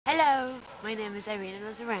My name is Irina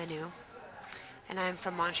Lazareanu, and I'm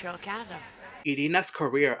from Montreal, Canada. Irina's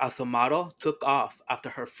career as a model took off after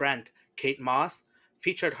her friend, Kate Moss,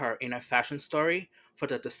 featured her in a fashion story for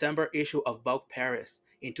the December issue of Vogue Paris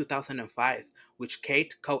in 2005, which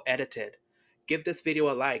Kate co-edited. Give this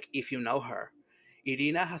video a like if you know her.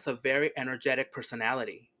 Irina has a very energetic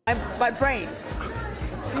personality. My brain.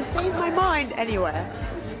 You saved my mind anywhere.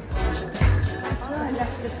 I'm sure I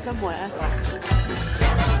left it somewhere.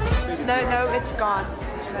 No, it's gone.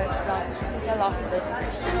 No, I think I lost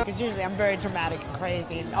it. Because usually I'm very dramatic and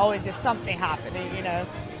crazy and always there's something happening, you know.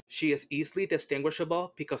 She is easily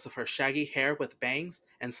distinguishable because of her shaggy hair with bangs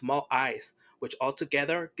and small eyes, which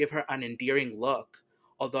altogether give her an endearing look.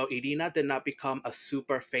 Although Irina did not become a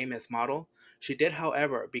super famous model, she did,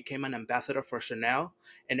 however, become an ambassador for Chanel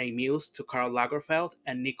and a muse to Karl Lagerfeld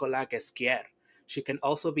and Nicolas Ghesquière. She can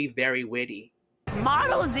also be very witty.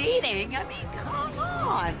 Models eating? I mean, come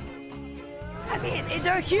on. I mean,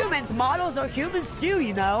 they're humans. Models are humans too,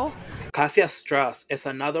 you know. Kasia Struss is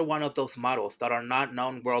another one of those models that are not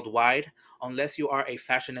known worldwide unless you are a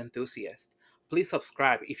fashion enthusiast. Please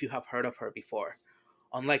subscribe if you have heard of her before.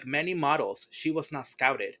 Unlike many models, she was not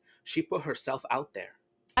scouted. She put herself out there.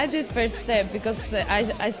 I did first step because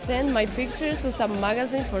I sent my pictures to some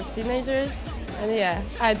magazine for teenagers, and yeah,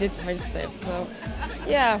 I did first step. So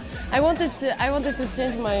yeah, I wanted to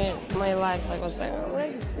change my life. I was like,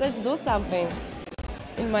 oh, let's do something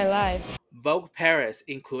in my life. Vogue Paris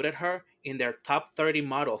included her in their top 30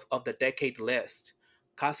 models of the decade list.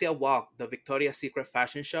 Kasia walked the Victoria's Secret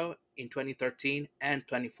fashion show in 2013 and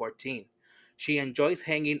 2014. She enjoys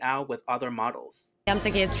hanging out with other models. I'm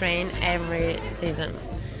taking a train every season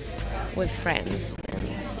with friends.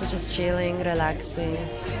 We're just chilling, relaxing.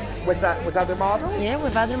 With other models? Yeah,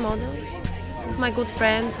 with other models. With my good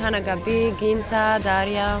friends, Hannah Gabi, Ginta,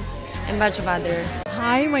 Daria, and a bunch of others.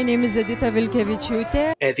 Hi, my name is Edita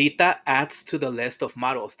Vilkeviciute. Edita adds to the list of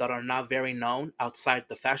models that are not very known outside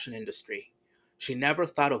the fashion industry. She never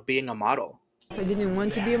thought of being a model. I didn't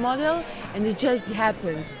want to be a model, and it just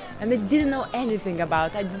happened. And I didn't know anything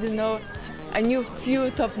about it. I knew few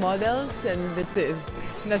top models, and that's it.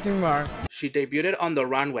 Nothing more. She debuted on the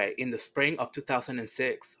runway in the spring of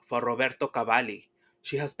 2006 for Roberto Cavalli.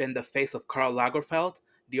 She has been the face of Karl Lagerfeld,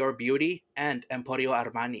 Dior Beauty, and Emporio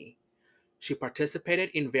Armani. She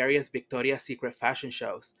participated in various Victoria's Secret fashion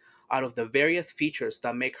shows. Out of the various features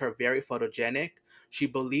that make her very photogenic, she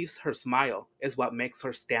believes her smile is what makes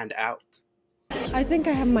her stand out. I think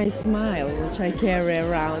I have my smile, which I carry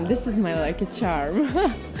around. This is my lucky charm.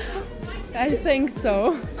 I think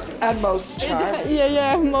so. And most charming.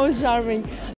 Yeah, most charming.